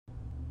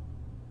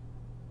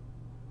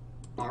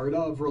Art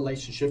of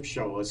Relationship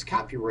Show is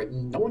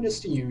copywritten. No one is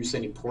to use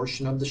any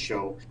portion of the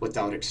show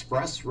without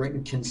express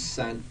written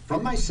consent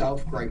from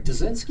myself, Greg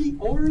Dazinski,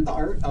 or the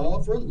Art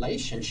of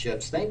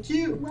Relationships. Thank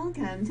you.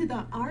 Welcome to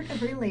the Art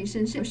of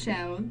Relationship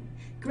Show.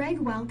 Greg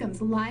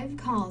welcomes live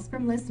calls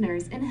from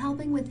listeners in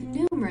helping with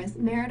numerous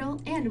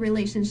marital and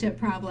relationship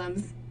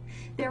problems.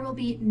 There will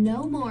be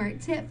no more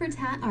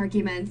tit-for-tat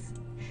arguments.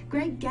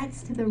 Greg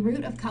gets to the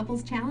root of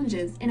couples'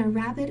 challenges in a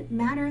rapid,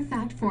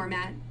 matter-of-fact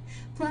format,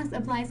 plus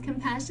applies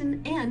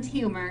compassion and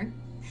humor.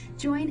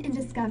 Join in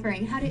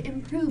discovering how to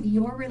improve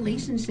your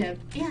relationship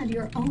and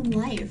your own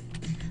life.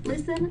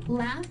 Listen,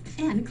 laugh,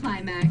 and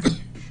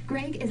climax.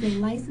 Greg is a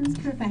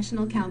licensed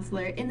professional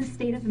counselor in the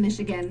state of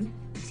Michigan.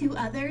 To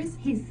others,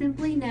 he's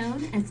simply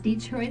known as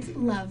Detroit's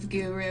love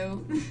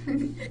guru.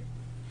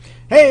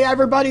 Hey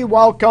everybody,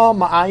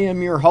 welcome. I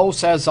am your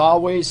host, as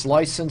always,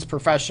 licensed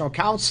professional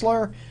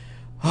counselor.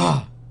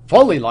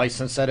 Fully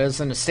licensed, that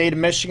is, in the state of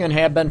Michigan,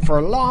 have been for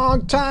a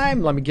long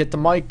time. Let me get the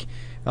mic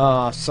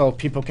so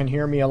people can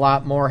hear me a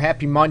lot more.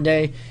 Happy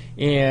Monday.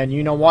 And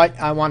you know what?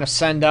 I want to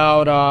send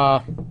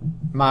out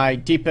my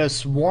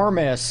deepest,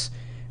 warmest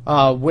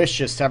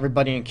wishes to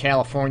everybody in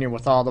California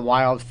with all the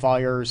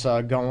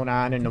wildfires going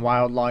on and the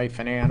wildlife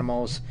and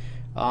animals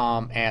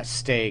at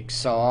stake.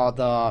 So all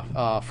the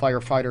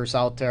firefighters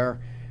out there,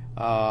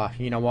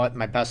 you know what?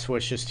 My best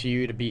wishes to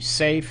you to be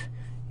safe.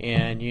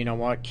 And you know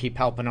what? Keep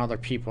helping other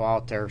people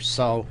out there.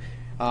 So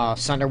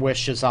send our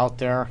wishes out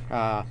there.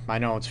 I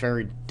know it's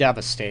very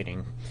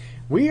devastating.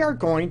 We are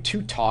going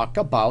to talk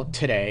about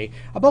today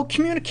about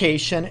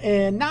communication,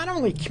 and not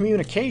only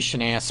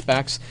communication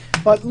aspects,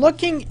 but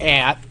looking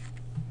at,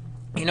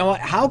 you know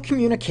what, how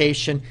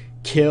communication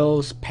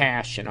kills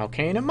passion,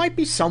 okay? And it might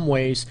be some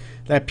ways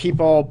that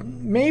people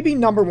maybe,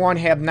 number one,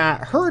 have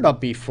not heard of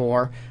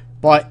before,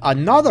 but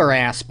another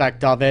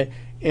aspect of it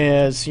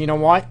is, you know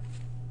what,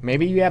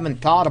 maybe you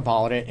haven't thought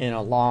about it in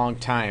a long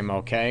time,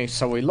 okay?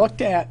 So we looked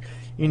at,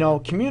 you know,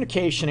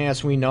 communication,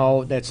 as we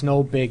know, that's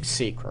no big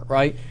secret,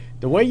 right?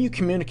 The way you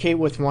communicate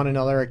with one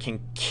another, it can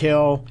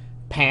kill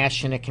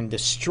passion, it can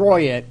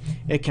destroy it,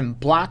 it can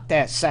block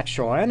that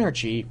sexual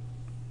energy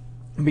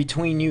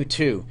between you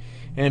two.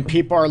 And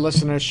people are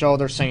listening to the show,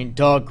 they're saying,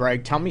 Doug,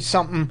 Greg, tell me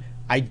something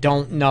I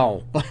don't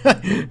know.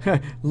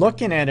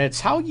 Looking at it,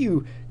 it's how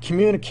you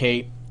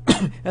communicate,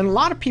 and a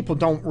lot of people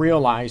don't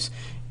realize.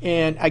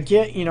 And I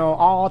get, you know,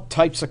 all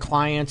types of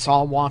clients,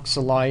 all walks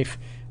of life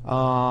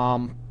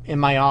in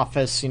my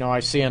office, you know,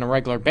 I see on a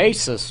regular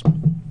basis.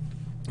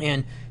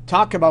 And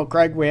talk about,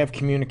 Greg, we have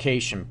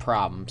communication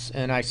problems.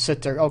 And I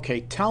sit there,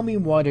 okay, tell me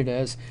what it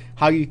is,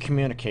 how you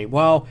communicate.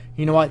 Well,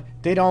 you know what?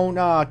 They don't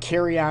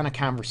carry on a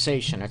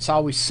conversation. It's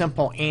always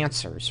simple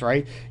answers,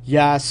 right?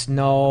 Yes,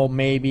 no,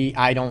 maybe,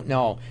 I don't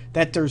know.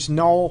 That there's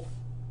no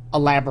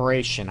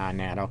elaboration on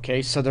that,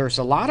 okay? So there's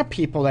a lot of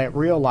people that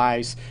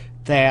realize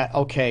that,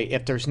 okay,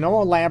 if there's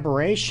no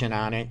elaboration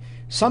on it,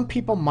 some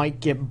people might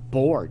get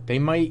bored. They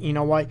might, you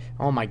know what,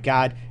 oh my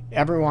God,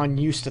 everyone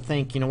used to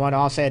think, you know what,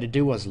 all I had to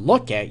do was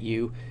look at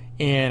you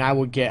and I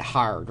would get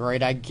hard,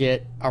 right? I'd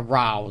get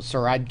aroused,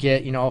 or I'd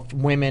get, you know, if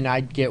women,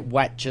 I'd get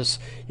wet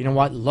just, you know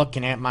what,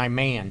 looking at my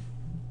man.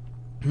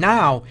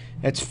 Now,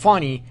 it's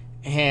funny,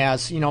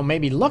 as, you know,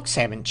 maybe looks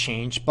haven't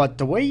changed, but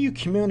the way you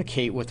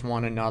communicate with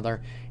one another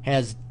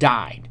has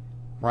died,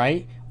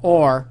 right?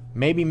 Or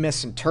maybe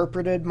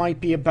misinterpreted might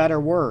be a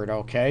better word,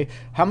 okay?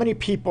 How many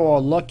people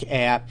will look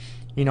at,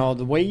 you know,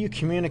 the way you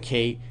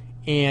communicate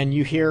and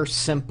you hear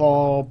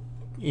simple,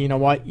 you know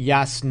what,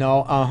 yes,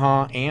 no,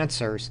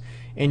 answers,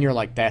 and you're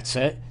like, that's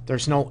it?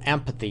 There's no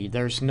empathy,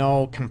 there's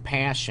no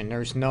compassion,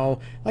 there's no,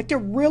 like, they're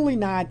really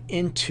not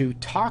into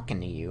talking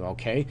to you,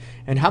 okay?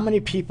 And how many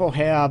people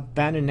have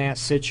been in that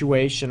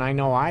situation? I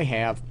know I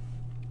have.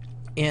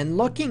 And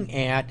looking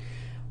at,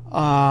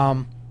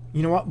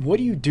 you know what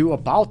do you do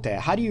about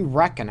that? How do you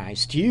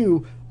recognize?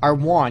 You are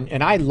one,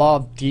 and I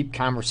love deep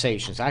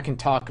conversations. I can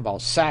talk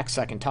about sex.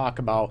 I can talk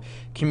about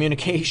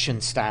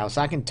communication styles.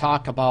 I can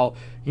talk about,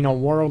 you know,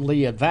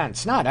 worldly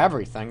events. Not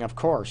everything, of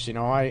course. You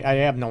know, I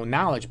have no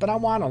knowledge, but I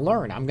want to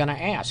learn. I'm going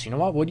to ask, you know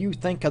what do you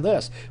think of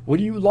this? What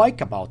do you like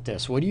about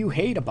this? What do you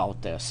hate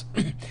about this?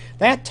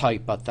 That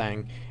type of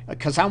thing,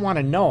 because I want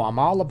to know. I'm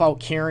all about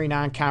carrying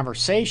on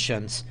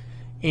conversations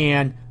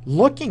and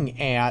looking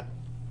at,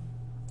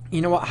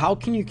 you know what, how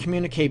can you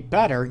communicate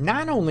better?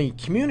 Not only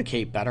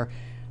communicate better,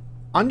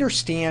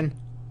 understand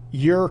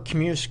your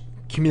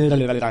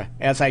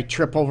as I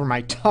trip over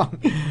my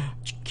tongue,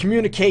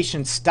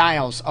 communication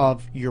styles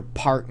of your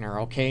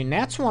partner, okay? And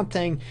that's one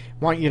thing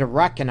I want you to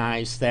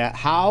recognize, that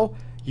how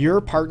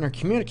your partner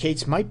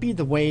communicates might be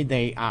the way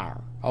they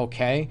are,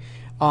 okay?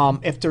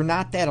 If they're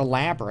not that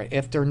elaborate,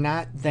 if they're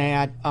not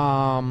that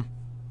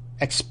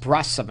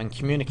expressive in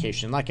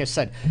communication. Like I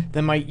said, they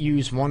might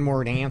use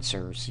one-word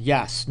answers.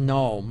 Yes,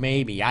 no,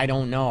 maybe, I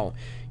don't know.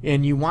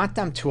 And you want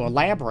them to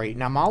elaborate.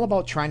 And I'm all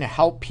about trying to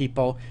help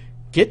people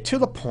get to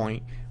the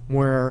point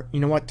where, you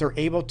know what, they're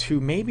able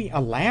to maybe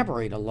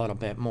elaborate a little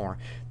bit more.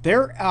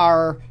 There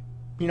are,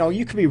 you know,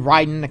 you could be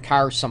riding in the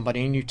car with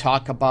somebody and you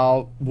talk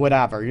about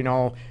whatever, you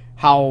know,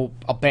 how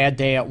a bad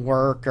day at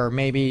work, or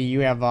maybe you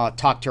have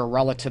talked to a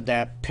relative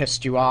that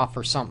pissed you off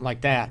or something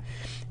like that.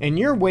 And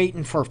you're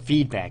waiting for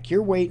feedback.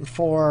 You're waiting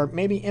for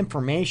maybe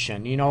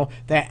information,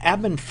 that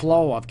ebb and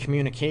flow of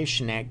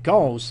communication that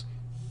goes.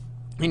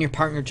 And your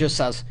partner just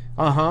says,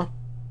 uh-huh,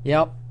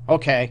 yep,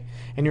 okay.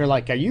 And you're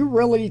like, are you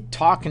really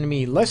talking to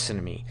me? Listen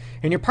to me.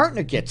 And your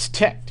partner gets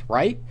ticked,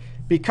 right?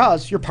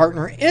 Because your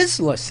partner is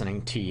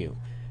listening to you.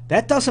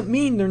 That doesn't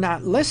mean they're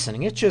not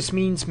listening. It just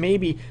means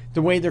maybe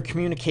the way they're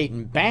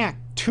communicating back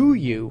to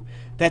you,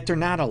 that they're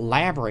not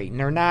elaborating.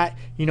 They're not,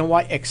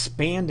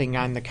 expanding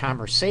on the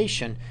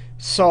conversation.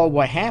 So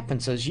what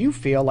happens is you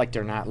feel like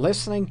they're not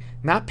listening,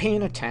 not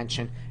paying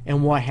attention,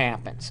 and what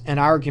happens? An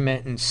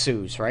argument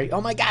ensues, right?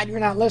 Oh my God, you're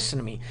not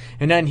listening to me.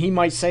 And then he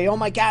might say, oh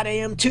my God, I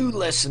am too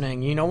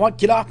listening. You know what?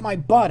 Get off my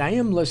butt. I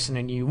am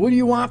listening to you. What do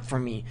you want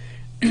from me?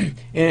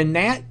 And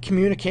that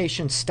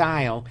communication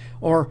style,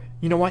 or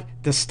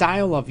the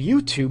style of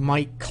you two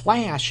might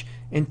clash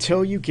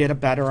until you get a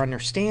better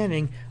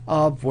understanding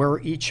of where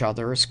each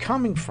other is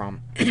coming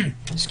from.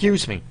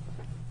 Excuse me.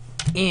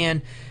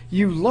 And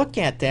you look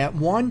at that,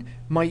 one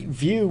might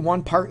view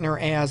one partner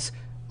as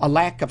a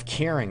lack of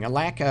caring, a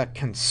lack of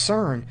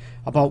concern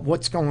about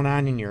what's going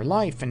on in your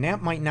life, and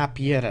that might not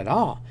be it at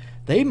all.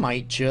 They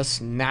might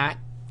just not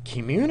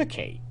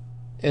communicate.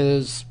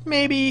 Is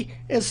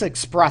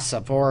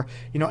expressive, or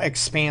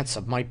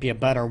expansive might be a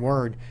better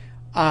word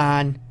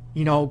on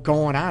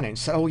going on and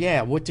say, oh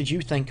yeah, what did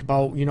you think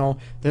about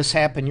this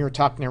happened, you were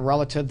talking to a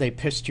relative, they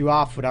pissed you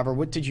off, whatever,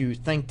 what did you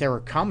think they were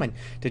coming,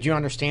 did you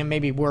understand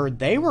maybe where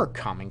they were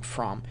coming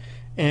from?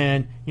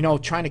 And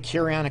trying to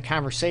carry on a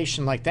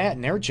conversation like that,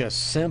 and they're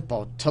just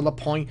simple, to the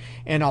point.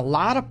 And a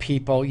lot of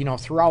people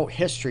throughout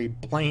history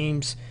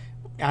blames,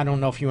 I don't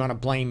know if you want to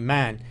blame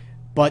men,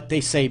 but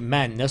they say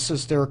men, this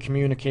is their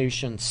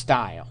communication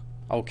style,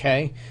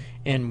 okay?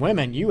 And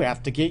women, you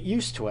have to get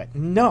used to it.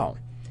 No,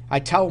 I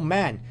tell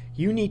men,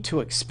 you need to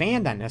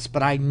expand on this,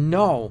 but I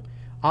know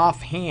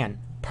offhand,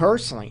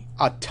 personally,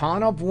 a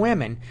ton of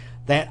women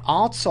that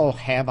also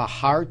have a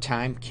hard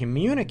time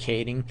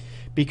communicating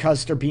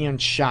because they're being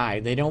shy.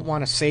 They don't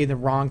want to say the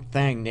wrong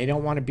thing. They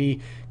don't want to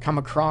come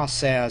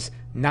across as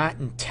not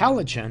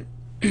intelligent,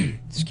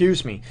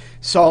 excuse me.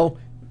 So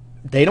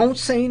they don't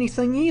say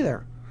anything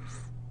either.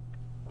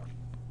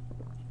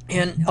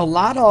 And a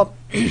lot of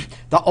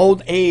the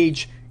old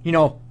age,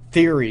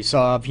 theories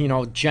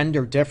of,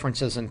 gender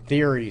differences and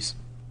theories.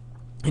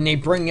 And they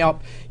bring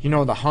up,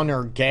 the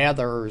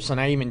hunter-gatherers. And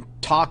I even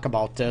talk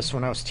about this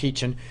when I was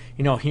teaching,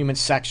 human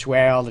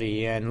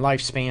sexuality and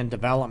lifespan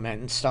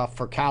development and stuff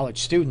for college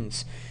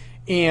students.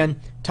 And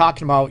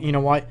talking about,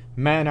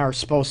 men are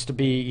supposed to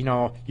be,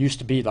 used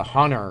to be the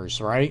hunters,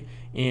 right?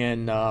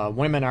 And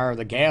women are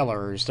the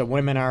gatherers. The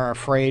women are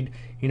afraid,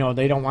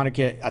 they don't want to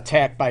get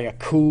attacked by a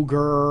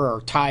cougar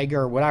or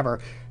tiger or whatever.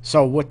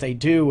 So what they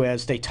do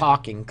is they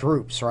talk in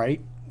groups,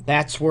 right?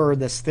 That's where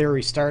this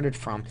theory started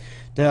from.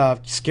 To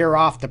scare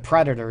off the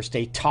predators,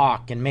 they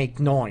talk and make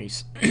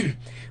noise.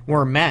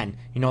 Where men,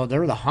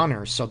 they're the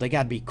hunters, so they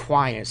got to be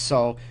quiet.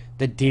 So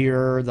the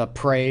deer, the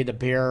prey, the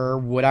bear,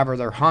 whatever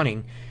they're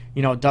hunting,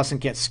 doesn't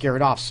get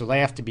scared off. So they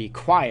have to be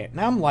quiet.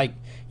 And I'm like,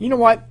 you know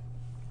what?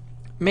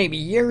 Maybe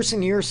years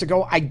and years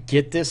ago, I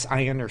get this.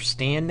 I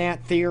understand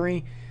that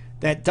theory.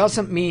 That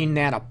doesn't mean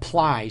that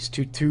applies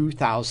to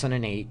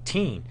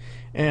 2018.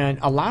 And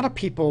a lot of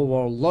people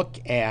will look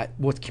at,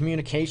 with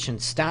communication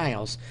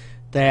styles,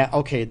 that,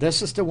 okay,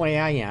 this is the way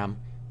I am,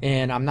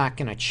 and I'm not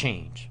going to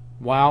change.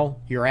 Well,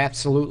 you're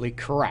absolutely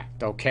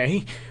correct,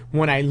 okay?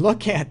 When I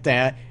look at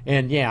that,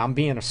 and yeah, I'm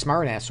being a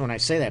smartass when I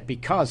say that,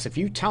 because if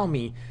you tell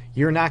me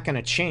you're not going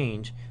to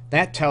change,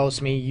 that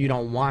tells me you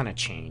don't want to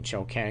change,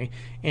 okay?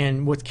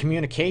 And with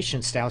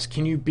communication styles,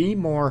 can you be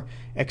more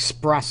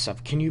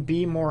expressive? Can you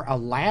be more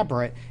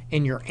elaborate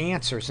in your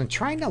answers and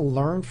trying to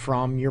learn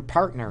from your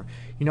partner?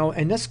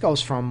 And this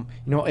goes from,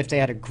 if they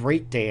had a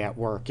great day at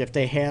work, if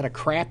they had a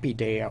crappy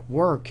day at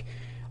work,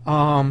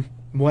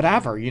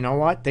 whatever,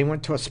 what? They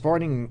went to a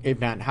sporting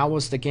event. How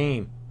was the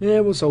game?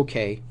 It was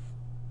okay.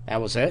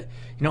 That was it.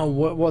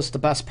 What was the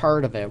best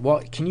part of it?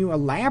 Well, can you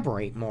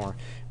elaborate more?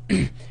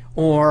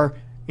 Or...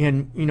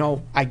 And,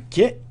 I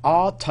get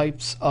all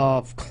types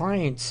of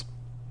clients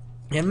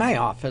in my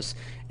office,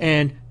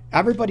 and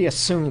everybody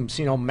assumes,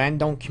 men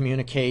don't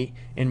communicate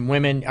and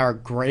women are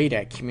great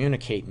at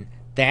communicating.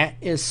 That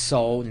is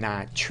so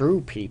not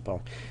true,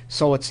 people.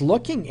 So it's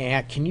looking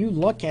at, can you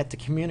look at the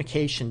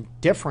communication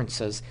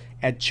differences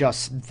at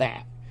just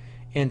that?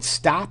 And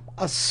stop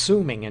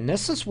assuming, and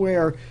this is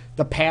where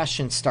the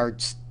passion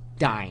starts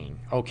dying,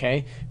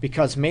 okay?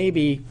 Because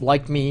maybe,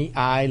 like me,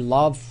 I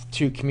love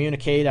to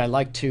communicate. I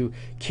like to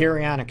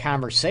carry on a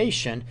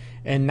conversation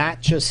and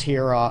not just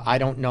hear, I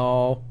don't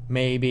know,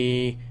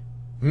 maybe,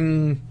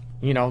 the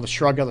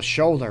shrug of the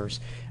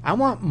shoulders. I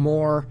want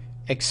more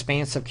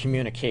expansive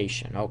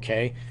communication,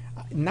 okay?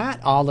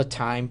 Not all the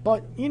time,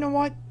 but you know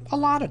what? A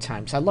lot of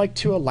times I like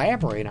to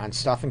elaborate on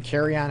stuff and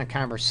carry on a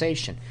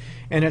conversation.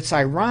 And it's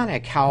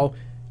ironic how,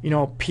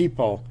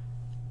 people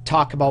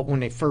talk about when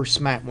they first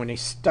met, when they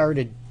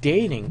started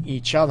dating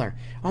each other.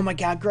 Oh my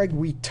God, Greg,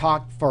 we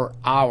talked for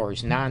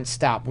hours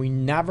nonstop. We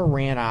never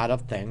ran out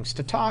of things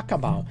to talk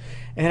about.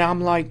 And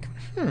I'm like,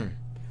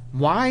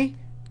 why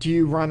do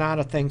you run out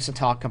of things to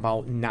talk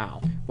about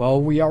now?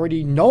 Well, we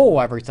already know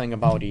everything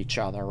about each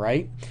other,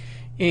 right?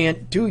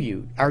 And do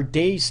you? Are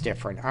days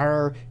different?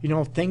 Are,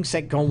 things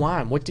that go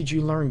on? What did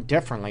you learn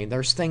differently?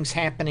 There's things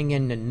happening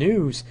in the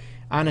news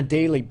on a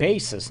daily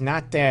basis.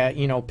 Not that,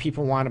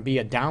 people want to be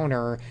a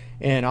downer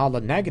and all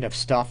the negative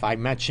stuff. I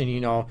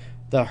mentioned,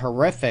 the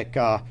horrific,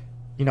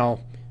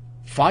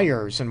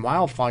 fires and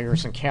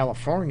wildfires in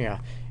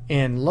California,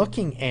 and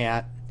looking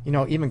at,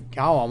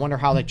 I wonder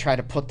how they try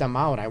to put them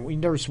out.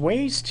 There's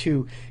ways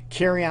to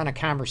carry on a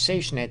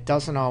conversation. It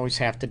doesn't always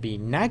have to be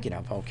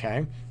negative,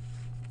 okay?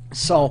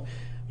 So,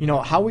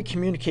 how we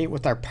communicate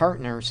with our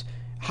partners,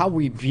 how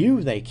we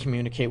view they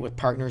communicate with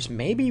partners,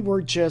 maybe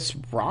we're just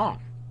wrong.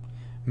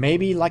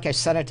 Maybe, like I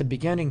said at the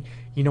beginning,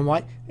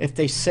 if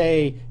they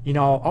say,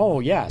 oh,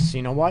 yes,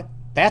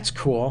 that's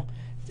cool,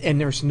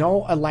 and there's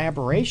no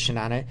elaboration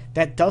on it,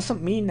 that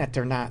doesn't mean that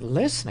they're not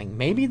listening.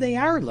 Maybe they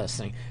are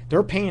listening.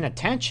 They're paying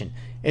attention.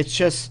 It's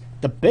just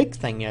the big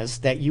thing is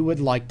that you would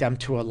like them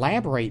to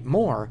elaborate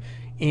more.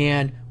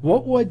 And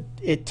what would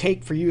it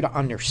take for you to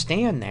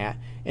understand that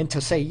and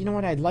to say,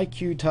 I'd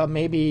like you to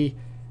maybe,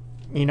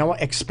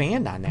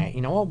 expand on that.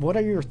 What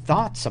are your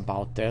thoughts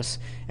about this?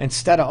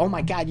 Instead of, oh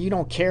my God, you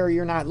don't care,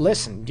 you're not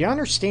listening. Do you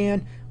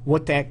understand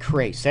what that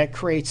creates? That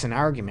creates an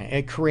argument.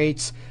 It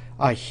creates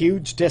a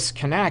huge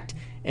disconnect,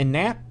 and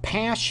that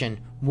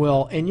passion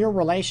will, in your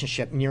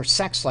relationship, in your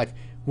sex life,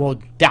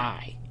 will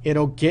die.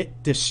 It'll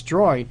get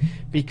destroyed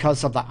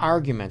because of the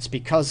arguments,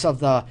 because of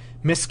the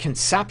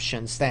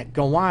misconceptions that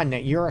go on,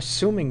 that you're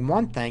assuming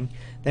one thing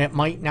that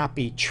might not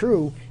be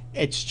true.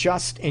 It's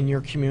just in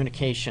your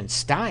communication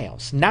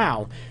styles.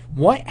 Now,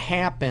 what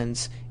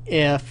happens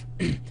if,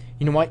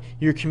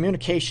 your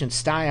communication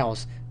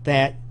styles,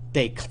 that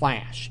they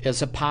clash?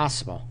 Is it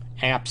possible?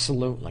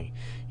 Absolutely.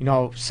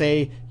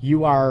 Say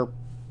you are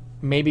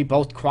maybe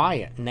both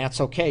quiet, and that's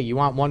okay. You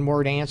want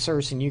one-word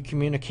answers, and you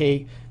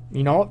communicate,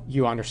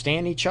 you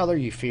understand each other,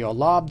 you feel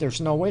loved,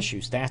 there's no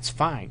issues. That's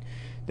fine.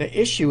 The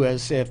issue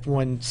is if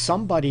when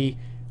somebody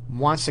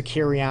wants to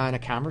carry on a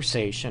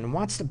conversation,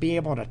 wants to be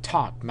able to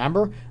talk.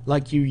 Remember,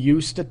 like you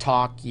used to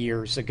talk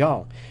years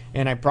ago.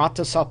 And I brought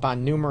this up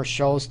on numerous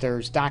shows.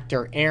 There's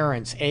Dr.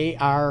 Aron's,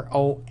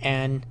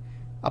 ARON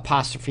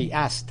apostrophe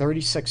S,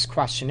 36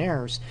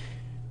 questionnaires,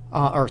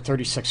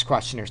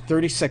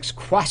 36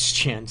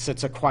 questions.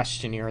 It's a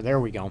questionnaire.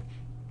 There we go.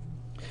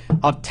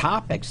 Of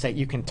topics that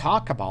you can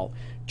talk about.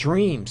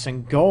 Dreams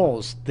and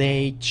goals,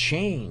 they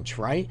change,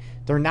 right?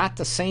 They're not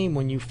the same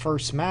when you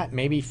first met,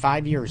 maybe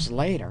 5 years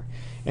later.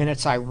 And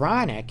it's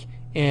ironic,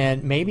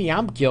 and maybe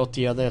I'm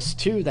guilty of this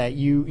too, that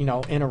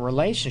in a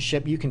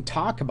relationship, you can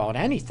talk about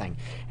anything.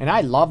 And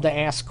I love to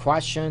ask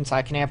questions.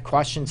 I can have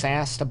questions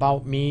asked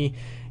about me.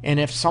 And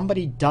if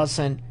somebody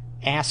doesn't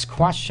ask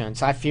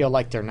questions, I feel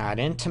like they're not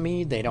into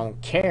me, they don't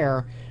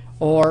care,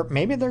 or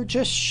maybe they're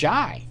just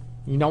shy.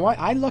 You know what?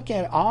 I look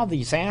at all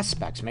these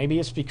aspects. Maybe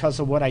it's because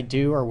of what I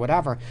do or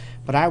whatever,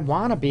 but I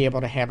want to be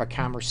able to have a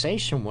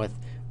conversation with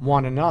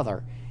one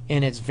another.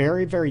 And it's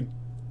very, very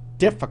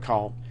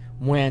difficult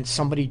when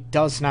somebody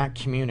does not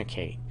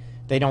communicate.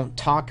 They don't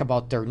talk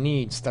about their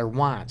needs, their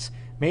wants,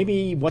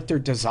 maybe what their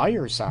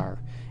desires are.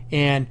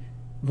 And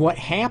what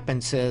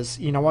happens is,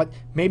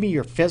 maybe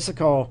your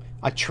physical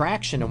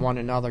attraction to one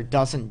another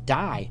doesn't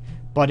die,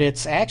 but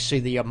it's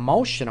actually the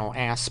emotional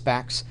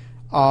aspects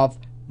of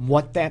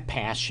what that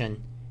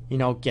passion,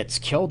 gets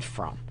killed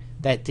from.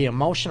 That the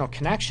emotional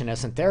connection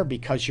isn't there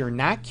because you're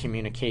not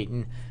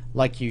communicating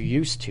like you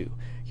used to.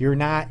 You're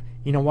not,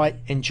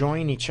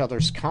 enjoying each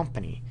other's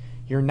company.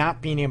 You're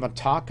not being able to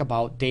talk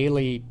about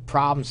daily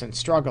problems and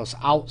struggles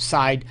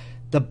outside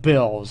the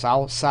bills,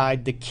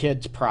 outside the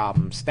kids'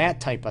 problems, that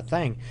type of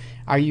thing.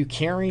 Are you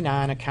carrying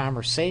on a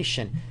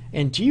conversation?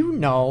 And do you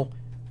know,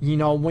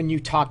 when you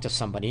talk to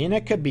somebody, and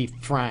it could be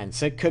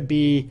friends, it could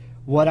be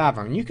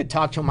whatever, and you could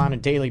talk to them on a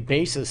daily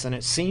basis, and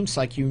it seems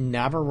like you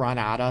never run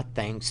out of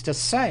things to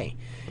say.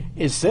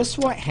 Is this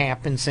what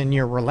happens in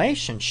your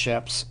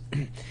relationships?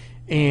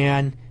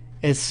 And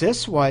is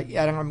this what,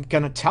 and I'm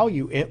going to tell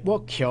you, it will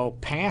kill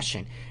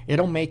passion.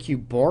 It'll make you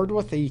bored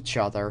with each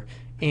other.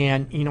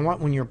 And you know what?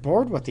 When you're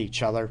bored with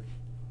each other,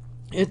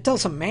 it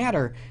doesn't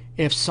matter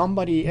if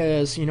somebody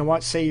is,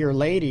 say your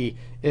lady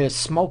is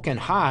smoking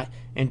hot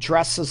and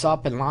dresses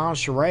up in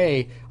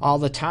lingerie all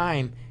the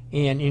time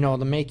and,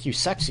 to make you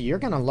sexy. You're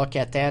going to look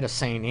at that as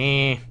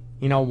saying,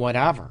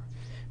 whatever.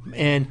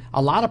 And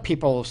a lot of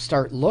people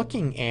start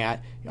looking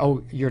at,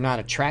 oh, you're not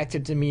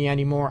attracted to me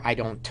anymore, I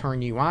don't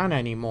turn you on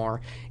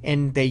anymore.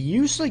 And they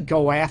usually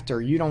go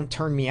after, you don't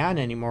turn me on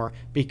anymore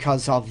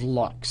because of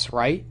looks,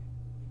 right?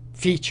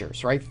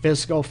 Features, right?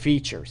 Physical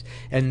features.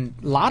 And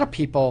a lot of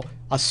people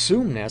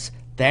assume this.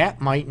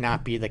 That might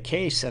not be the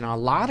case. In a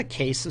lot of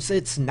cases,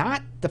 it's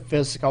not the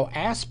physical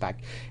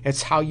aspect.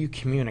 It's how you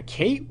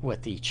communicate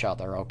with each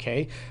other,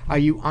 okay? Are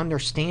you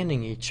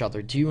understanding each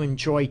other? Do you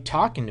enjoy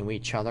talking to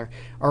each other?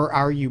 Or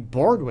are you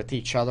bored with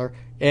each other,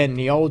 in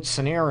the old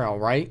scenario,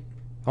 right?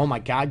 Oh my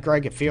God,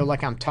 Greg, it feels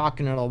like I'm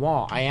talking to the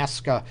wall. I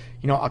ask a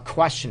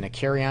question to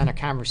carry on a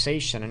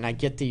conversation, and I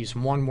get these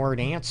one-word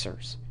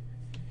answers.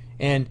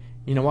 And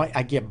you know what?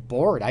 I get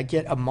bored. I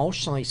get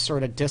emotionally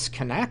sort of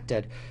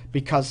disconnected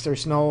because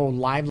there's no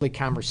lively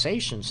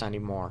conversations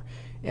anymore.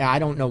 I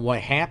don't know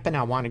what happened.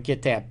 I want to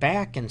get that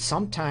back. And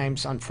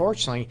sometimes,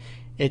 unfortunately,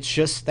 it's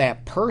just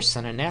that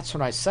person. And that's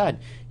what I said.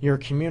 Your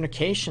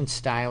communication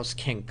styles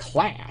can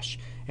clash.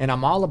 And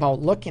I'm all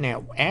about looking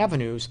at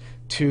avenues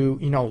to,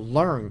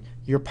 learn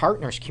your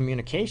partner's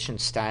communication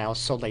styles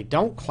so they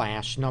don't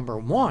clash. Number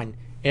one,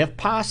 if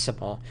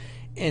possible,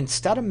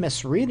 instead of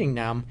misreading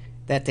them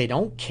that they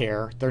don't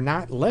care, they're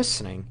not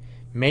listening,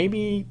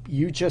 maybe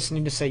you just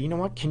need to say, you know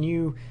what, can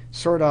you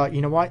sort of,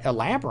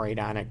 elaborate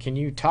on it? Can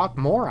you talk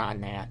more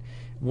on that?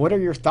 What are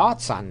your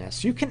thoughts on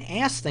this? You can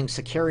ask things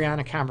to carry on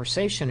a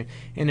conversation,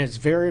 and it's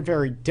very,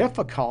 very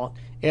difficult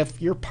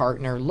if your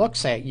partner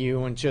looks at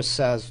you and just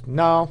says,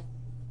 no,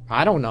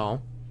 I don't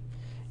know.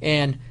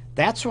 And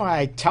that's why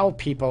I tell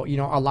people,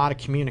 a lot of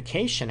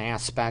communication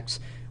aspects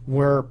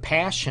where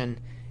passion,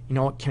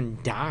 it can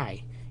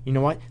die. You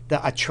know what?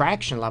 The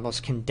attraction levels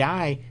can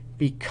die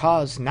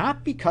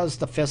not because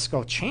the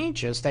physical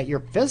changes that you're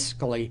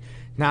physically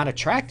not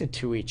attracted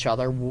to each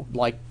other.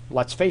 Like,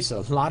 let's face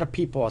it, a lot of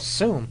people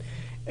assume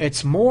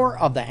it's more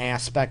of the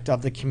aspect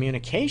of the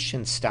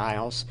communication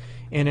styles,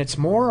 and it's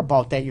more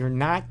about that you're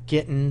not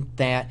getting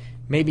that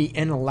maybe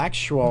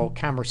intellectual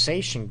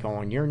conversation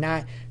going. You're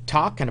not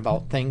talking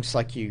about things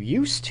like you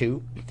used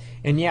to.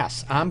 And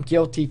yes, I'm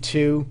guilty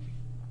too.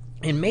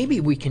 And maybe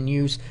we can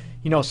use,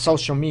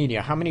 social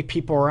media. How many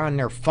people are on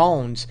their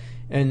phones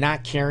and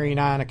not carrying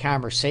on a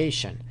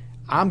conversation?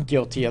 I'm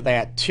guilty of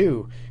that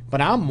too.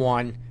 But I'm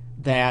one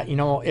that,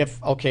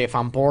 if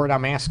I'm bored,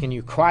 I'm asking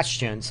you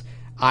questions,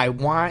 I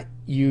want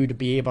you to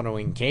be able to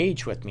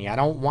engage with me. I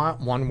don't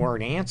want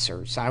one-word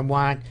answers. I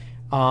want,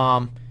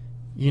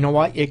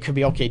 it could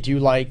be, okay, do you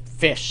like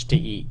fish to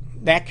eat?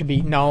 That could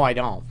be, no, I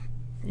don't.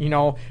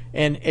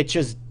 And it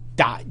just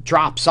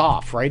drops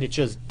off, right? It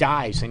just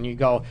dies. And you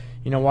go,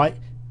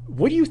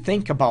 what do you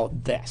think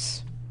about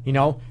this?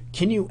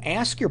 Can you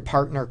ask your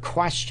partner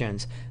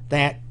questions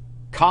that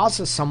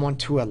causes someone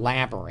to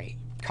elaborate,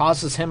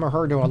 causes him or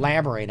her to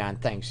elaborate on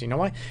things?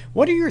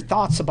 What are your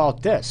thoughts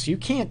about this? You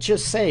can't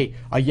just say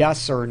a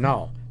yes or a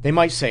no. They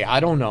might say,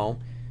 I don't know.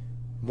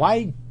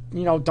 Why,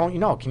 don't you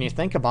know? Can you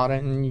think about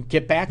it and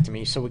get back to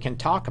me so we can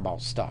talk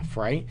about stuff,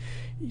 right?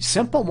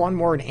 Simple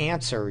one-word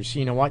answers. Do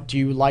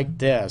you like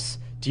this?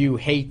 Do you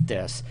hate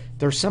this?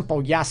 They're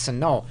simple yes and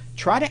no.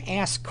 Try to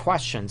ask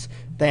questions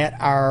that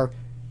are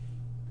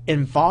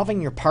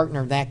involving your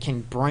partner that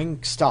can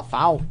bring stuff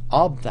out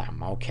of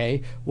them,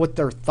 okay? What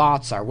their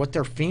thoughts are, what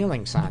their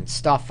feelings on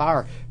stuff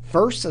are,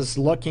 versus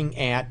looking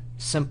at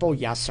simple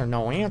yes or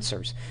no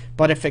answers.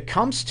 But if it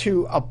comes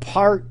to a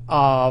part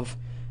of,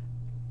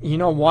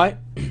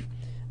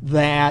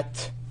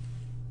 that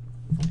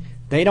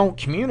they don't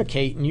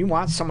communicate and you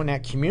want someone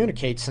that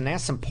communicates and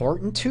that's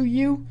important to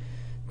you,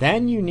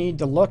 then you need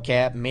to look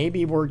at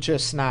maybe we're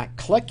just not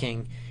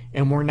clicking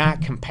and we're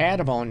not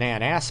compatible in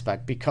that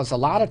aspect, because a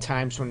lot of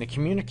times when the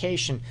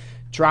communication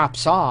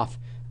drops off,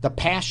 the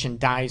passion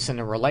dies in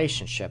a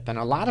relationship. And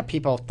a lot of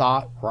people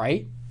thought,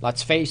 right,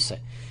 let's face it,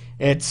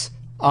 it's,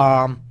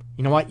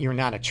 you're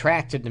not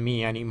attracted to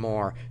me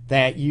anymore,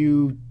 that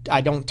I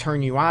don't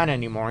turn you on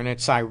anymore. And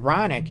it's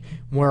ironic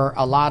where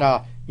a lot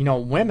of,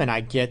 women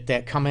I get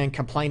that come in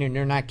complaining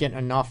they're not getting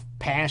enough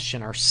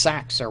passion or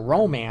sex or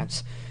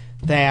romance,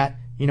 that,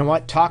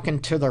 talking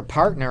to their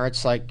partner,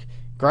 it's like,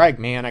 Greg,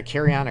 man, I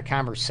carry on a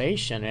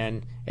conversation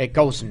and it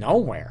goes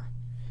nowhere.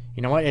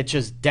 It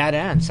just dead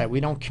ends, that we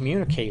don't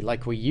communicate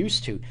like we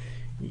used to.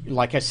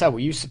 Like I said,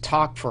 we used to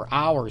talk for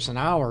hours and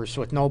hours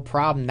with no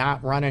problem,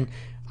 not running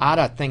out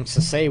of things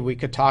to say. We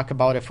could talk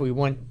about if we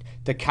went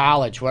to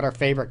college, what our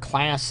favorite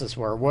classes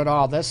were, what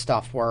all this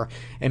stuff were,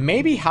 and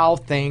maybe how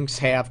things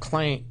have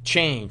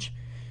changed.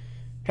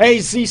 Hey,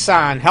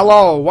 Zisan,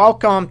 hello.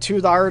 Welcome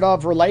to the Art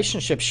of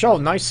Relationship show.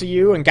 Nice of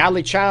you, and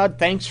Godly Child,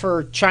 thanks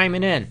for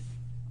chiming in.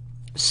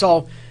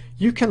 So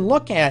you can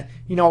look at,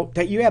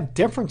 that you have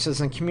differences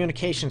in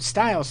communication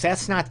styles.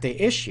 That's not the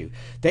issue.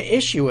 The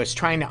issue is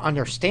trying to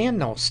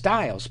understand those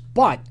styles.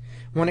 But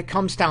when it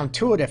comes down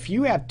to it, if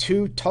you have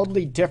two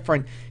totally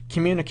different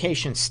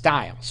communication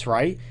styles,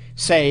 right?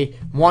 Say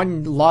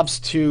one loves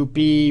to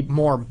be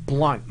more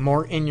blunt,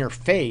 more in your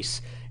face,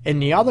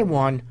 and the other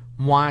one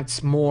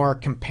wants more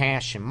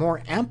compassion,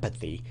 more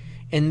empathy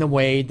in the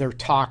way they're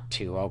talked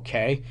to,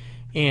 okay?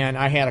 And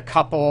I had a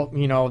couple,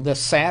 this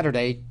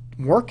Saturday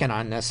working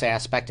on this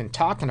aspect and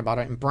talking about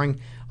it and bring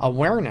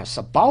awareness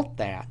about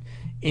that.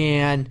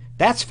 And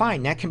that's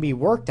fine. That can be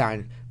worked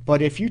on.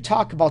 But if you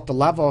talk about the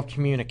level of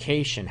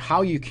communication,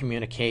 how you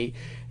communicate,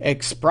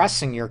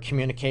 expressing your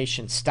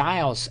communication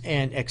styles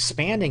and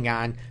expanding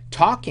on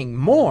talking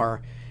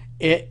more,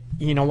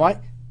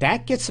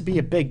 that gets to be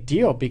a big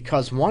deal,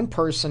 because one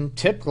person,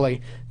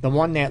 typically the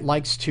one that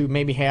likes to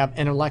maybe have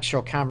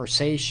intellectual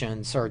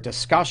conversations or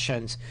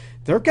discussions,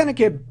 they're going to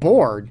get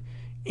bored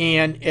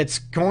And it's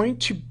going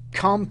to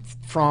come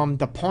from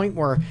the point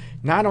where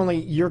not only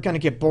you're going to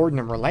get bored in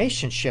a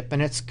relationship,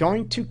 and it's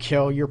going to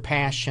kill your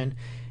passion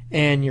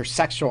and your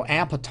sexual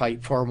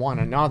appetite for one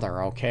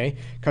another, okay?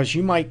 Because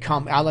you might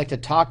come, I like to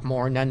talk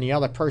more, and then the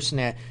other person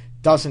that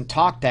doesn't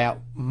talk that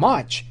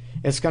much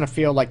is going to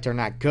feel like they're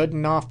not good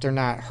enough, they're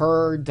not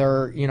heard,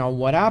 they're,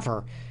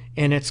 whatever.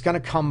 And it's going to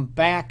come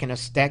back, and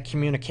it's that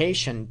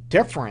communication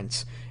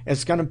difference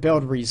is going to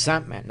build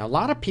resentment. And a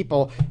lot of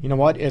people,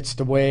 it's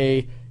the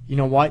way,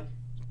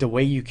 the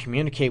way you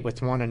communicate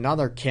with one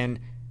another can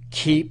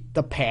keep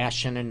the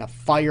passion and the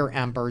fire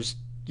embers,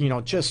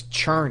 just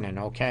churning,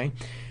 okay?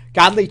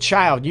 Godly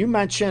Child, you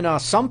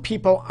mentioned some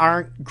people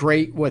aren't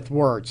great with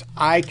words.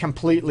 I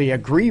completely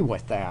agree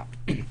with that.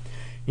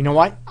 You know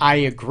what? I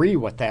agree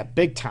with that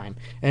big time.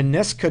 And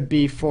this could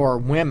be for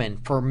women,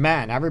 for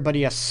men.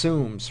 Everybody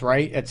assumes,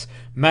 right? It's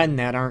men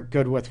that aren't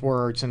good with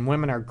words, and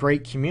women are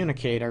great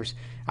communicators.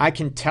 I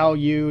can tell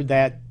you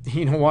that,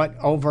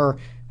 over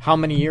how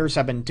many years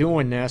I've been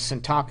doing this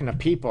and talking to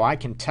people, I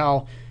can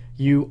tell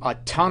you a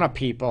ton of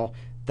people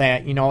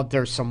that,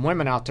 there's some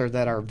women out there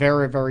that are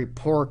very, very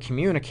poor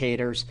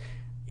communicators,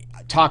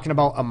 talking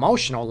about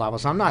emotional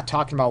levels. I'm not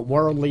talking about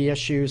worldly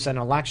issues,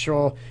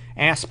 intellectual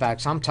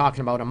aspects. I'm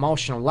talking about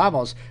emotional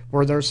levels,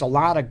 where there's a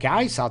lot of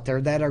guys out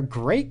there that are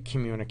great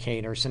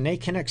communicators, and they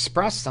can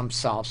express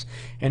themselves,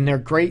 and they're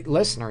great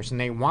listeners, and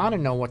they want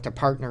to know what their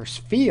partners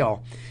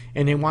feel,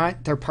 and they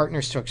want their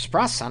partners to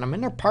express on them,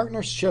 and their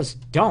partners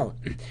just don't.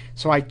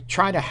 So I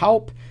try to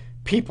help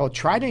people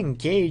try to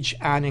engage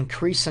on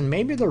increasing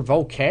maybe their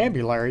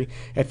vocabulary.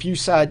 If you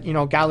said,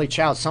 Golly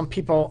Child, some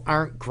people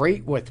aren't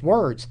great with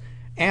words.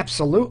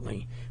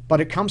 Absolutely.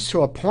 But it comes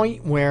to a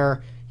point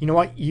where,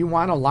 you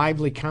want a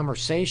lively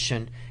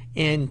conversation,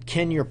 and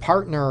can your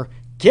partner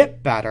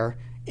get better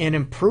and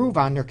improve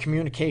on their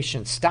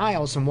communication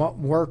styles and what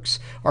works,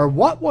 or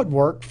what would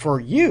work for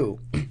you,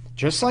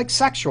 just like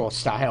sexual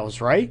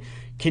styles, right?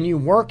 Can you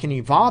work and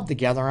evolve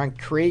together on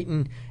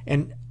creating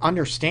an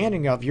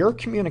understanding of your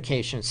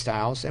communication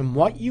styles and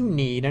what you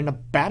need, and a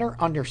better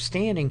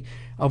understanding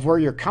of where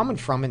you're coming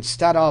from,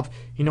 instead of,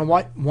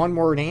 one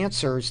word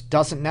answers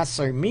doesn't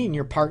necessarily mean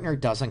your partner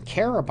doesn't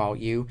care about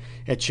you.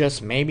 It's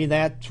just maybe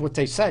that's what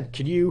they said.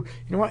 Could you,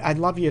 I'd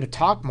love you to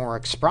talk more,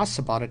 express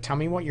about it. Tell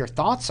me what your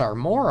thoughts are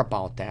more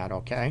about that,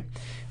 okay?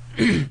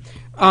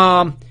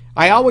 I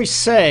always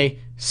say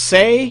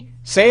it.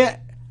 Say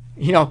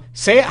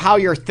it how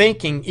you're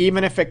thinking,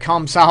 even if it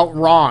comes out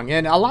wrong.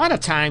 And a lot of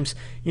times,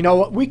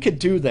 we could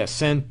do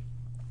this. And,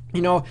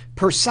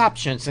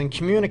 perceptions and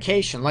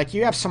communication, like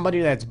you have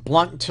somebody that's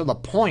blunt to the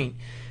point,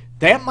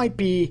 that might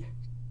be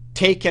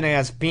taken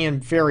as being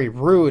very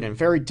rude and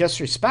very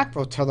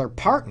disrespectful to their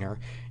partner.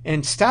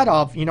 Instead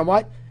of,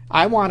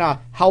 I want to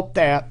help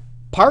that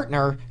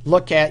partner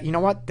look at,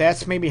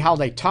 that's maybe how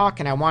they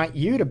talk. And I want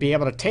you to be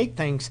able to take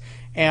things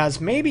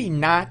as maybe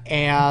not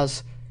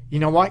as,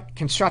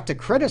 constructive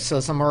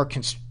criticism, or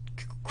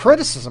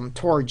criticism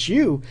towards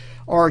you,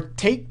 or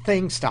take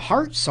things to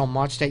heart so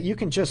much that you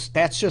can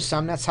that's just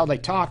them, that's how they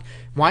talk.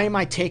 Why am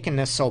I taking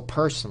this so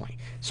personally?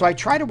 So I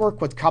try to work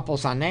with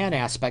couples on that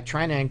aspect,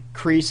 trying to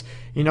increase,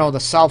 the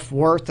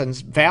self-worth and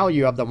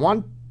value of the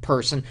one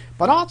person,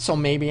 but also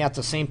maybe at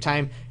the same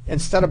time,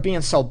 instead of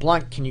being so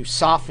blunt, can you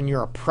soften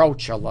your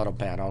approach a little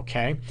bit,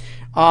 okay?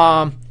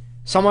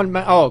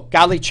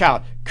 Godly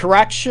Child,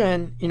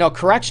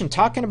 correction,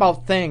 talking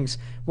about things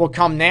will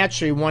come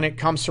naturally when it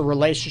comes to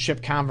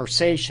relationship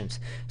conversations.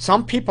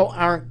 Some people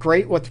aren't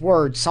great with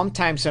words.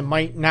 Sometimes it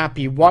might not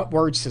be what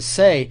words to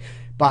say,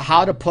 but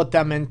how to put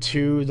them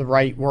into the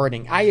right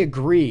wording. I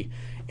agree.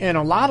 And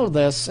a lot of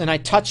this, and I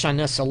touched on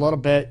this a little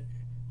bit,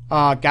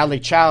 Godly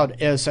Child,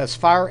 is as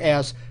far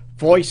as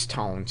voice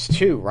tones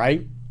too,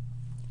 right?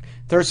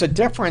 There's a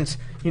difference,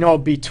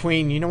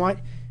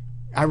 between,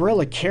 I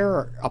really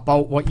care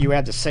about what you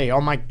had to say. Oh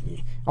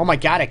my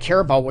God, I care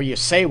about what you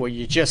say. Will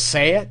you just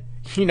say it?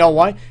 You know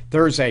what?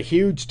 There's a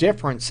huge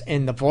difference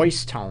in the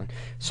voice tone.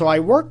 So I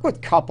work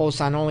with couples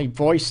on only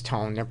voice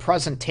tone, their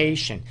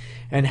presentation,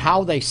 and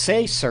how they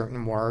say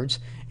certain words.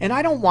 And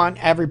I don't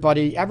want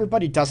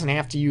everybody doesn't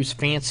have to use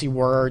fancy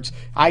words.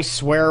 I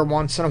swear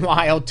once in a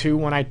while too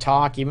when I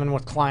talk, even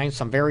with clients.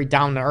 I'm very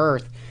down to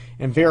earth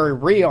and very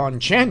real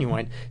and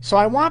genuine. So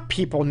I want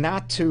people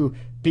not to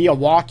be a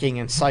walking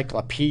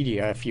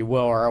encyclopedia, if you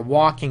will, or a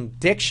walking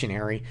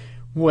dictionary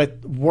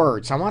with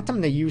words. I want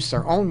them to use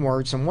their own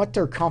words and what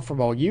they're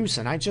comfortable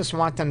using. I just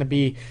want them to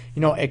be,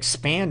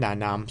 expand on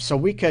them. So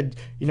we could,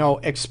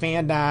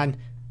 expand on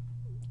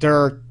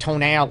their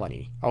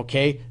tonality,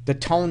 okay? The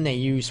tone they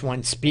use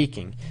when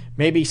speaking.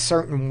 Maybe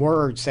certain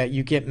words that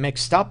you get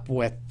mixed up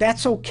with,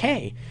 that's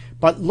okay.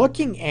 But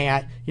looking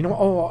at,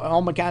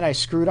 oh my God, I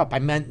screwed up. I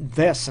meant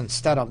this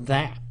instead of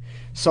that.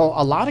 So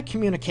a lot of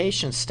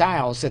communication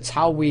styles, it's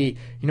how we,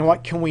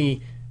 can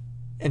we,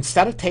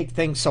 instead of take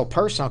things so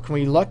personal, can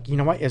we look,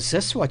 is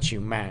this what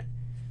you meant,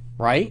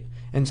 right?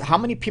 And how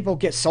many people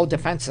get so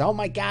defensive? Oh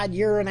my God,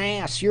 you're an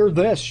ass, you're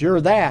this,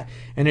 you're that.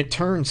 And it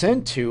turns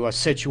into a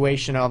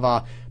situation of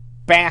a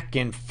back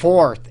and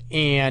forth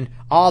and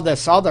all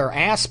this other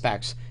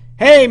aspects.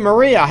 Hey,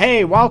 Maria.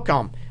 Hey,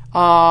 welcome.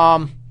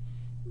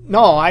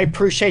 No, I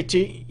appreciate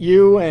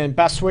you and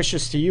best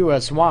wishes to you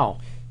as well.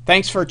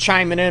 Thanks for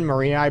chiming in,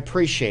 Maria. I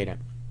appreciate it.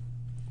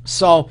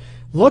 So,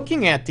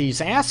 looking at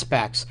these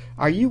aspects,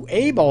 are you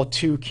able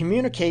to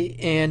communicate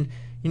in,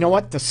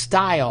 the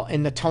style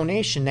and the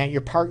tonation that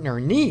your partner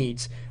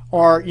needs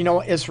or,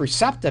 is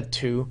receptive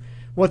to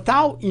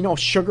without,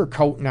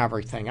 sugarcoating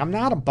everything? I'm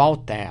not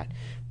about that.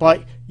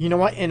 But,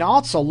 and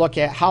also look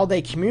at how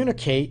they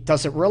communicate.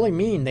 Does it really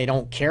mean they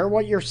don't care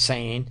what you're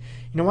saying?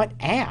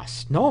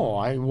 Ask.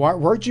 No,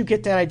 where'd you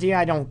get that idea?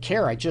 I don't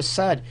care. I just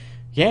said,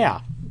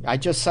 yeah. I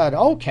just said,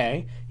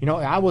 okay.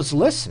 I was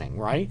listening,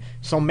 right?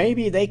 So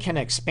maybe they can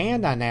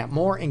expand on that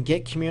more and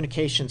get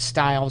communication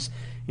styles,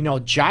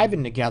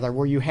 jiving together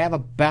where you have a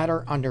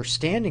better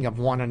understanding of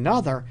one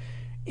another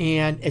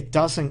and it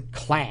doesn't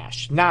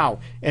clash. Now,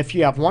 if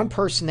you have one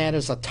person that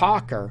is a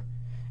talker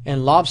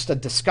and loves to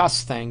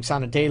discuss things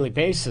on a daily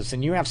basis,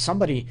 and you have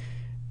somebody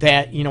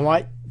that,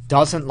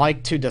 doesn't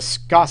like to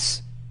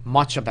discuss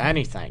much of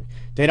anything.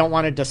 They don't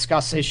want to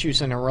discuss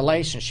issues in a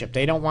relationship.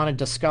 They don't want to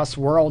discuss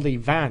world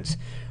events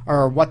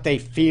or what they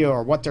feel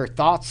or what their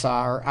thoughts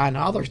are on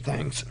other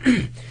things.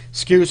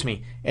 Excuse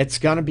me. It's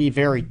going to be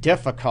very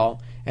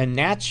difficult, and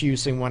that's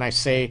usually when I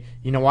say,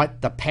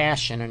 the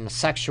passion and the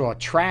sexual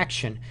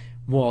attraction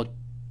will,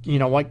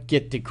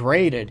 get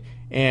degraded,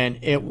 and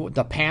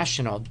the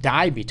passion will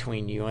die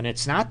between you. And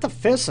it's not the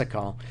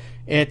physical,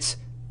 it's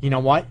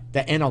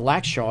the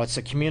intellectual. It's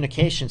the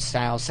communication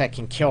styles that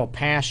can kill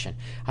passion.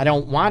 I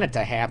don't want it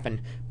to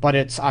happen, but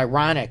it's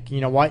ironic,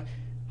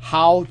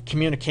 how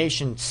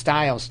communication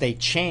styles, they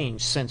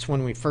change since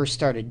when we first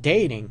started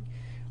dating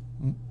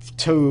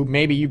to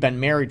maybe you've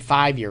been married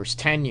 5 years,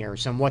 10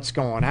 years, and what's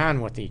going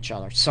on with each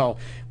other. So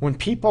when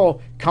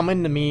people come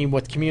into me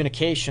with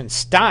communication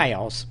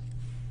styles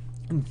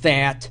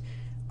that,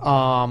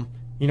 or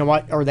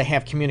they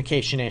have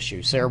communication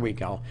issues, there we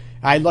go.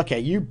 I look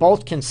at you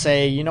both can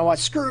say,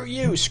 screw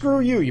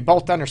you. You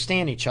both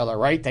understand each other,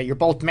 right? That you're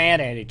both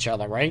mad at each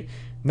other, right?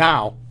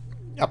 Now,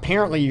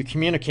 apparently you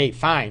communicate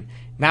fine.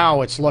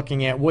 Now it's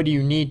looking at what do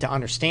you need to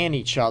understand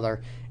each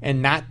other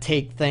and not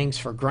take things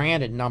for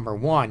granted, number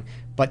one,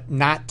 but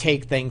not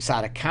take things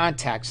out of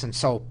context and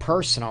so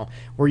personal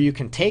where you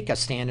can take a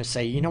stand and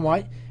say,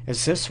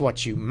 is this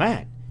what you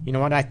meant?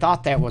 I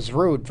thought that was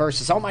rude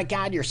versus, oh my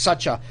God, you're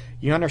such a,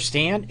 you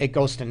understand? It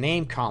goes to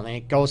name calling,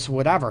 it goes to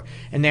whatever.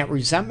 And that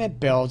resentment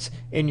builds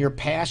and your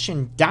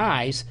passion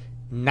dies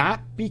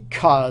not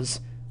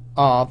because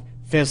of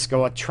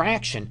physical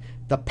attraction.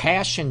 The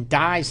passion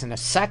dies and the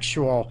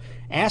sexual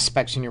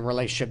aspects in your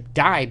relationship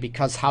die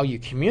because how you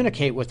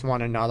communicate with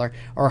one another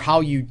or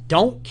how you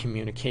don't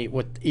communicate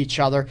with each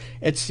other.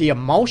 It's the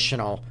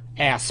emotional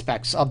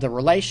aspects of the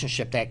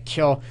relationship that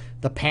kill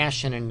the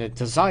passion and the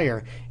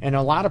desire. And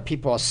a lot of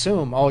people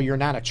assume, oh, you're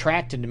not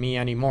attracted to me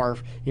anymore,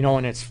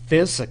 and it's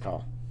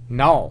physical.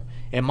 No,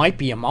 it might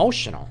be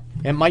emotional.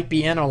 It might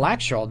be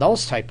intellectual,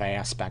 those type of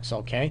aspects,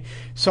 okay?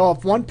 So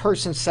if one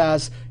person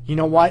says,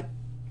 oh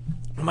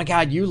my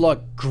God, you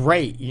look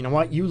great, you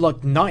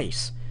look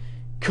nice.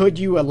 Could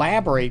you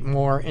elaborate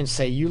more and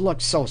say, you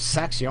look so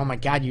sexy, oh my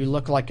God, you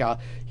look like a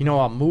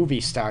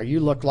movie star, you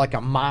look like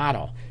a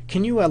model.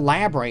 Can you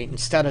elaborate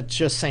instead of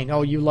just saying,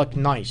 oh, you look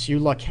nice, you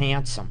look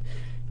handsome?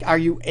 Are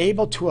you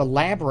able to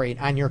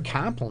elaborate on your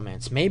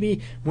compliments?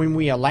 Maybe when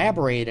we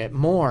elaborate it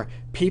more,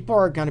 people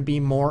are going to be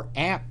more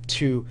apt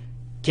to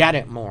get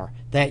it more,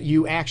 that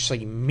you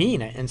actually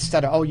mean it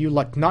instead of, oh, you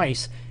look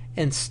nice,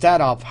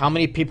 instead of how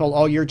many people,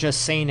 oh, you're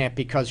just saying that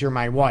because you're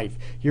my wife.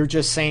 You're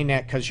just saying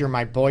that because you're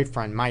my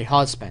boyfriend, my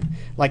husband.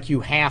 Like you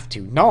have to.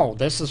 No,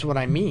 this is what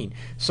I mean.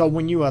 So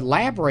when you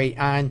elaborate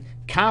on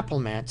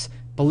compliments,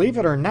 believe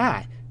it or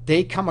not,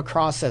 they come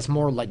across as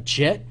more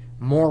legit,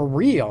 more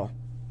real,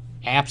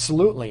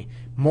 absolutely,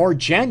 more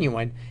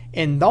genuine.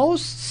 And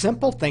those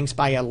simple things,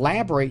 by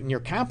elaborating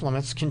your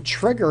compliments, can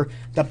trigger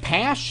the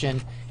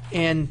passion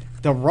and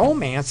the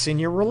romance in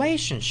your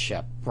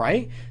relationship,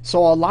 right? So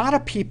a lot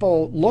of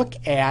people look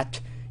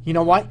at,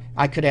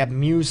 I could have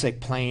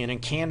music playing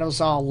and candles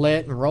all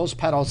lit and rose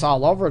petals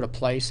all over the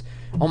place.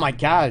 Oh my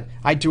God,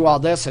 I do all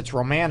this, it's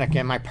romantic,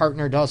 and my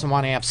partner doesn't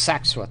want to have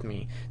sex with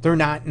me. They're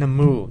not in the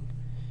mood.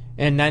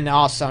 And then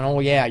all of a sudden, oh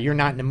yeah, you're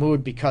not in the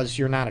mood because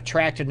you're not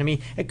attracted to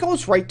me. It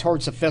goes right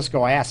towards the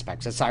physical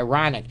aspects. It's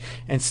ironic.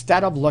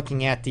 Instead of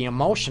looking at the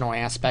emotional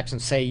aspects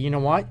and say,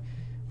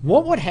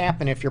 what would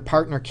happen if your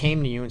partner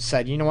came to you and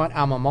said,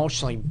 I'm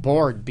emotionally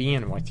bored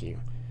being with you?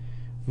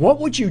 What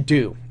would you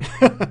do?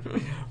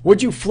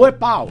 Would you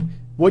flip out?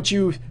 Would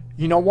you,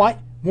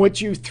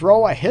 would you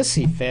throw a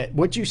hissy fit?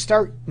 Would you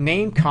start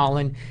name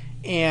calling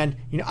and,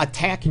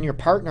 attacking your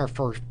partner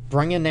for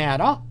bringing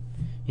that up?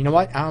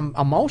 I'm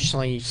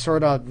emotionally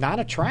sort of not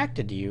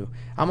attracted to you.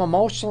 I'm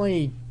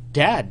emotionally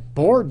dead,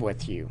 bored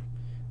with you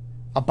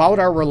about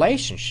our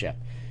relationship.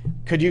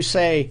 Could you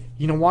say,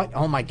 you know what?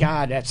 Oh my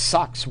God, that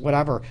sucks.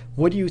 Whatever.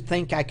 What do you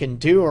think I can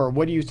do, or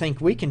what do you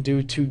think we can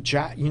do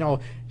to,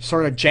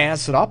 sort of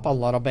jazz it up a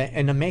little bit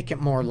and to make it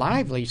more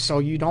lively, so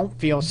you don't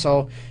feel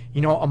so,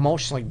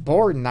 emotionally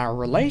bored in our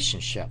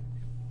relationship?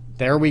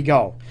 There we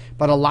go.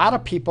 But a lot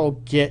of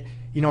people get,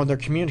 their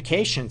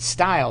communication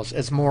styles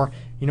is more,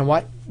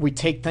 we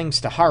take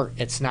things to heart.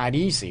 It's not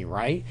easy,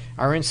 right?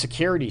 Our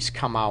insecurities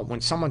come out when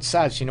someone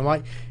says,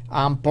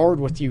 I'm bored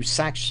with you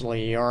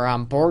sexually, or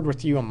I'm bored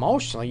with you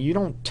emotionally. You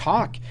don't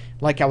talk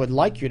like I would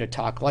like you to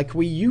talk, like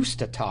we used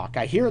to talk.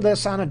 I hear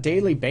this on a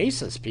daily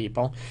basis,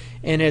 people.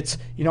 And it's,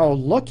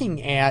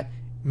 looking at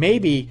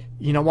maybe,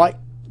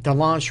 the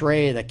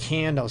lingerie, the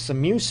candles, the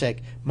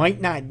music might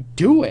not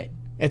do it.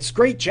 It's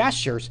great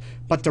gestures,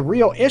 but the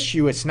real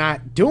issue is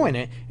not doing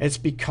it. It's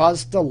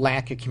because the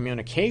lack of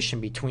communication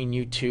between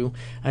you two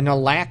and the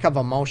lack of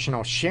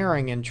emotional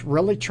sharing and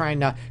really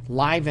trying to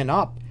liven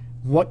up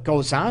what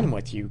goes on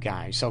with you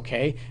guys,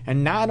 okay?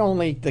 And not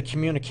only the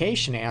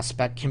communication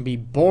aspect can be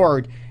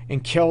bored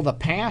and kill the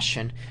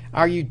passion,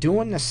 are you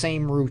doing the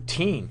same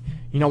routine?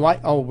 You know what?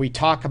 Oh, we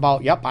talk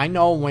about, yep, I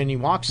know when he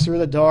walks through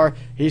the door,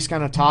 he's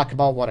going to talk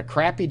about what a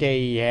crappy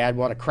day he had,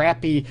 what a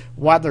crappy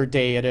weather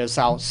day it is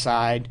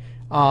outside.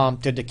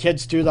 Did the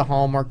kids do the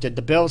homework? Did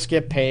the bills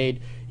get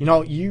paid?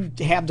 You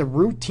have the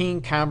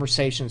routine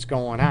conversations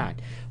going on.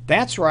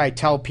 That's where I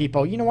tell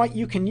people, you know what?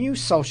 You can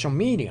use social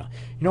media.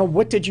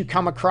 What did you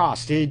come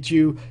across? Did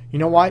you,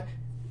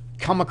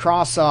 come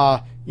across,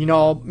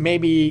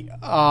 maybe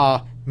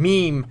a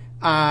meme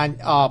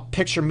on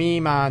picture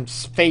meme on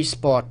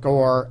Facebook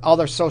or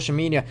other social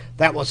media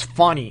that was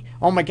funny?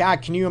 Oh my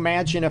God, can you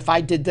imagine if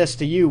I did this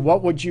to you?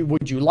 What would you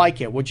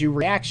like it? Would you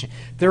reaction?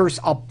 There's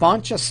a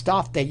bunch of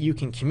stuff that you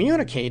can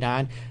communicate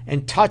on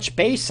and touch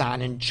base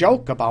on and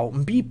joke about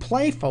and be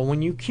playful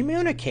when you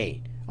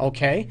communicate,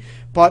 okay?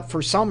 But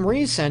for some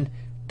reason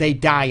they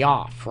die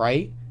off,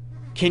 right?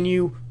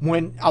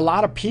 When a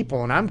lot of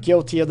people, and I'm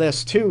guilty of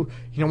this too,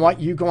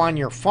 you go on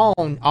your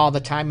phone all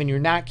the time and you're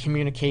not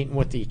communicating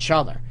with each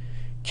other.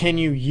 Can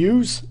you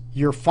use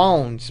your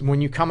phones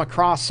when you come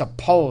across a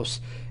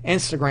post,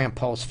 Instagram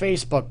post,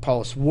 Facebook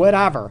post,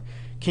 whatever?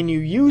 Can you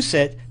use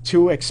it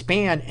to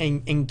expand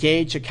and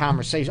engage a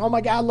conversation? Oh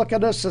my God, look at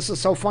this. This is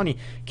so funny.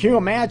 Can you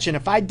imagine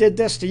if I did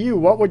this to you?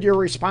 What would your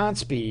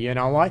response be? You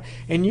know what?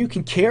 And you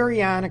can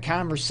carry on a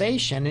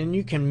conversation and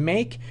you can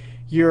make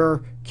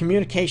your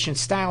communication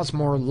styles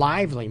more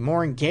lively,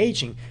 more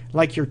engaging,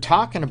 like you're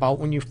talking about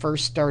when you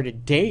first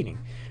started dating.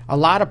 A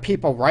lot of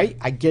people, right?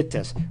 I get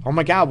this. Oh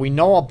my God, we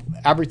know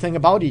everything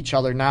about each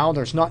other now.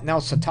 There's nothing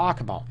else to talk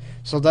about.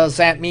 So does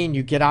that mean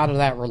you get out of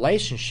that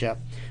relationship?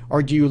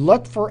 Or do you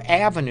look for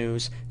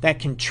avenues that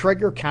can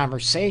trigger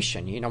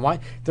conversation? You know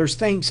what? There's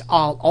things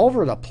all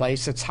over the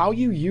place. It's how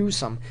you use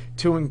them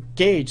to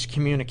engage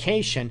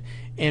communication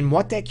and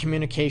what that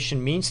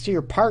communication means to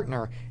your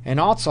partner and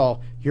also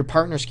your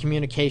partner's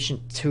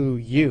communication to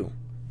you.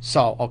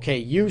 So, okay,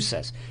 use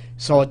this.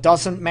 So it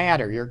doesn't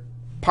matter. Your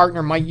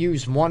partner might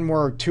use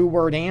one-word,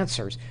 two-word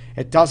answers.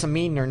 It doesn't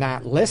mean they're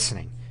not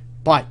listening.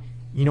 But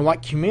you know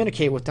what?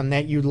 Communicate with them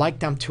that you'd like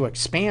them to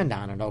expand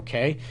on it,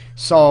 okay?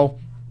 So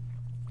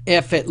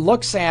if it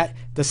looks at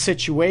the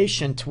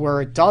situation to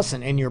where it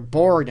doesn't and you're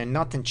bored and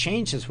nothing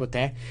changes with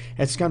that,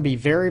 it's going to be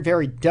very,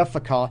 very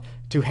difficult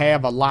to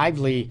have a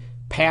lively,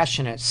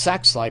 passionate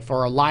sex life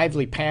or a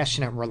lively,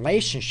 passionate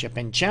relationship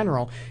in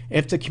general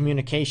if the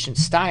communication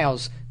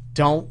styles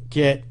don't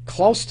get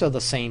close to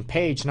the same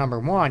page, number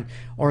one,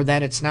 or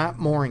that it's not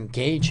more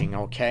engaging,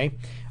 okay?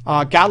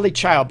 Godly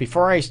Child,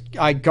 before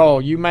I go,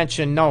 you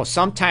mentioned, no,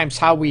 sometimes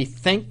how we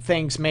think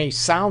things may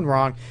sound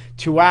wrong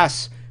to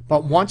us,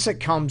 but once it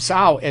comes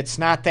out, it's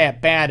not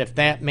that bad, if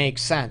that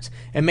makes sense.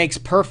 It makes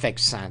perfect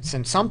sense.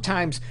 And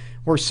sometimes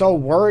we're so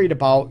worried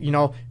about,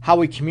 how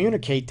we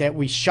communicate that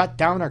we shut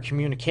down our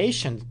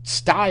communication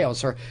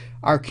styles or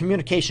our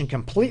communication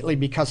completely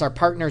because our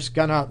partner's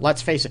gonna,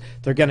 let's face it,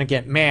 they're gonna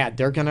get mad.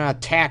 They're gonna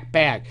attack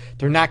back.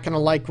 They're not gonna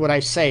like what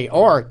I say,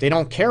 or they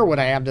don't care what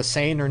I have to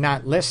say and they're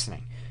not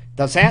listening.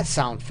 Does that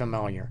sound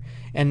familiar?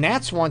 And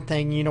that's one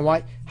thing,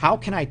 how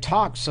can I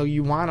talk so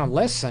you want to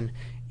listen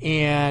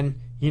and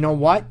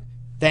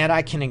that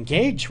I can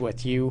engage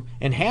with you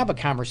and have a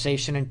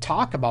conversation and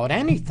talk about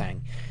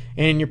anything.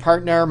 And your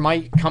partner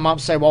might come up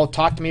and say, well,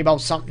 talk to me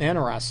about something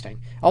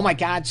interesting. Oh my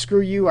God,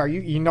 screw you.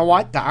 You know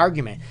what? The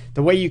argument,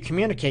 the way you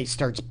communicate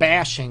starts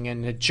bashing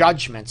and the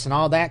judgments and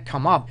all that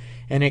come up,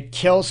 and it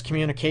kills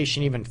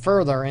communication even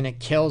further and it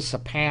kills the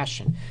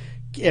passion.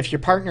 If your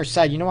partner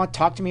said, you know what,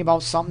 talk to me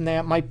about something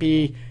that might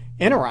be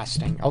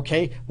interesting,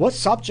 okay? What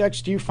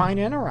subjects do you find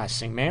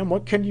interesting, man?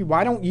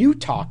 Why don't you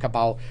talk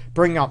about,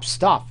 bring up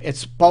stuff?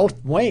 It's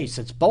both ways.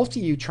 It's both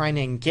of you trying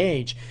to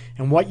engage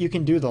and what you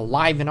can do to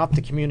liven up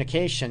the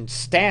communication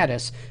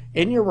status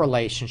in your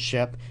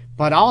relationship,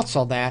 but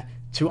also that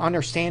to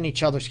understand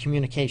each other's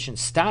communication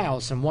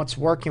styles and what's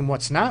working,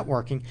 what's not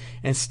working,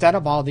 instead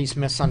of all these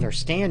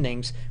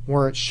misunderstandings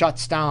where it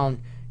shuts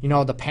down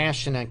the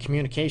passion and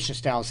communication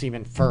styles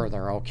even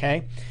further,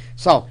 okay?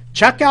 So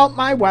check out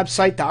my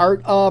website,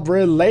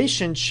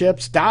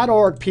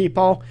 theartofrelationships.org,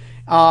 people.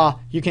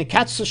 You can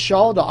catch the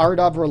show, The Art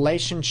of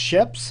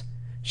Relationships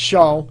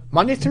show,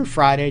 Monday through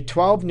Friday,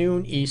 12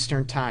 noon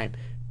Eastern Time.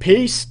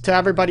 Peace to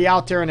everybody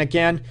out there. And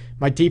again,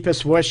 my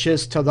deepest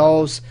wishes to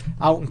those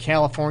out in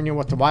California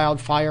with the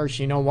wildfires.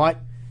 You know what?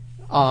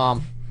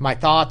 My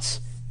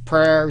thoughts,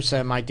 prayers,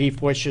 and my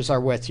deep wishes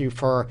are with you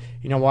for,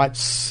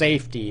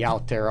 safety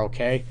out there,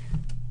 okay?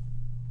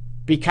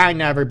 Be kind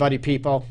to everybody, people.